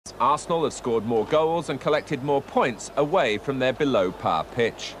Arsenal have scored more goals and collected more points away from their below-par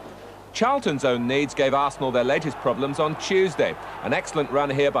pitch. Charlton's own needs gave Arsenal their latest problems on Tuesday. An excellent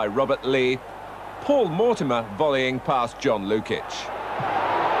run here by Robert Lee. Paul Mortimer volleying past John Lukic.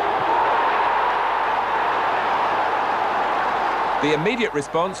 The immediate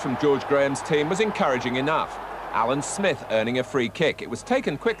response from George Graham's team was encouraging enough. Alan Smith earning a free kick. It was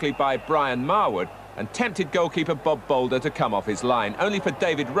taken quickly by Brian Marwood and tempted goalkeeper Bob Boulder to come off his line, only for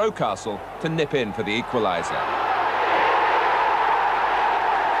David Rocastle to nip in for the equaliser.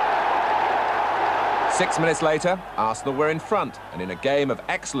 6 minutes later, Arsenal were in front, and in a game of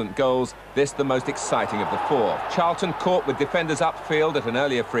excellent goals, this the most exciting of the four. Charlton caught with defenders upfield at an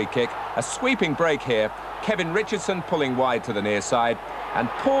earlier free kick, a sweeping break here, Kevin Richardson pulling wide to the near side, and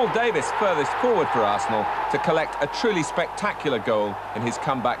Paul Davis furthest forward for Arsenal to collect a truly spectacular goal in his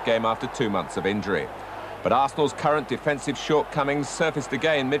comeback game after 2 months of injury. But Arsenal's current defensive shortcomings surfaced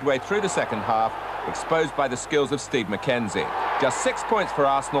again midway through the second half, exposed by the skills of Steve McKenzie. Just 6 points for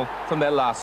Arsenal from their last